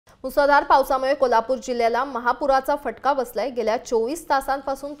मुसळधार पावसामुळे कोल्हापूर जिल्ह्याला महापुराचा फटका बसलाय। गेल्या 24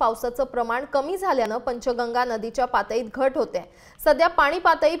 तासांपासून पावसाचं प्रमाण कमी झाल्यानं पंचगंगा नदीच्या पातळीत घट होते। सध्या पाणी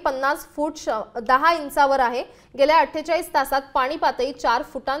पातळी 50 फूट 10 इंचावर आहे। गेल्या 48 तासात पाणी पातळी 4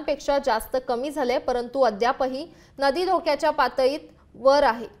 फुटांपेक्षा जास्त कमी झाले, परंतु अद्यापही नदी धोक्याच्या पातळीत वर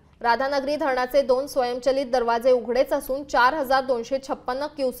आहे। राधानगरी धरणाचे 2 स्वयंचलित दरवाजे उघडेच असून 4256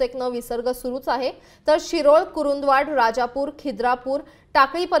 क्युसेकनं विसर्ग सुरूच आहे। तर शिरोळ, कुरुंदवाड, राजापूर, खिद्रापूर,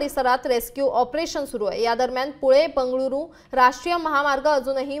 टाकळी परिसरात रेस्क्यू ऑपरेशन सुरू आहे। या दरम्यान पुणे बंगळुरू राष्ट्रीय महामार्ग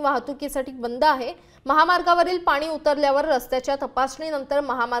अजूनही वाहतुकीसाठी बंद आहे। महामार्गावरील पाणी उतरल्यावर रस्त्याच्या तपासणीनंतर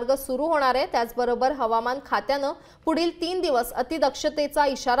महामार्ग सुरू होणार आहे। त्याचबरोबर हवामान खात्यानं पुढील 3 दिवस अतिदक्षतेचा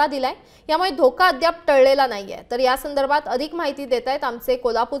इशारा दिलाय। यामुळे धोका अद्याप टळलेला नाहीये। तर या संदर्भात अधिक माहिती देत आहेत आमचे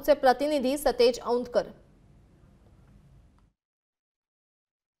कोल्हापूरचे प्रतिनिधी सतेज औंधकर।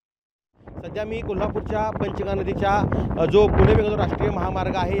 सध्या मी कोल्हापूरच्या पंचगंगा नदीच्या जो पुणे बेंगलोर राष्ट्रीय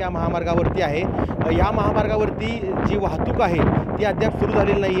महामार्ग आहे या महामार्गावरती आहे। या महामार्गावरती जी वाहतूक आहे ती अद्याप सुरू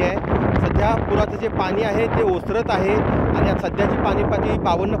झालेली नाही आहे। सध्या पुराचं जे पाणी आहे ते ओसरत आहे आणि सध्याची पाणी पातळी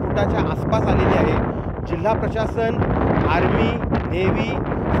 52 फुटाच्या आसपास आलेली आहे। जिल्हा प्रशासन, आर्मी, नेव्ही,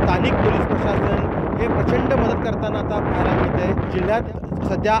 स्थानिक पोलीस प्रशासन हे प्रचंड मदत करताना आता पाहायला मिळतंय। जिल्ह्यात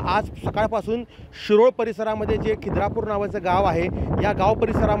सध्या आज सकाळपासून शिरोळ परिसरामध्ये जे खिद्रापूर नावाचं गाव आहे या गाव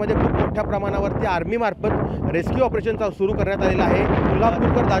परिसरामध्ये खूप मोठ्या प्रमाणावरती आर्मीमार्फत रेस्क्यू ऑपरेशन सुरू करण्यात आलेलं आहे।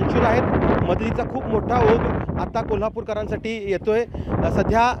 कोल्हापूरकर दानशूर आहेत, मदतीचा खूप मोठा ओघ आता कोल्हापूरकरांसाठी येतोय।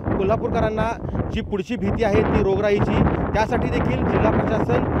 सध्या कोल्हापूरकरांना जी पुढची भीती आहे ती रोगराईची, त्यासाठी देखील जिल्हा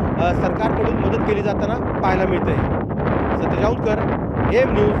प्रशासन सरकारकडून मदत केली जाताना पाहायला मिळते। सतेज औंधकर,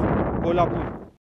 एम न्यूज, कोल्हापूर।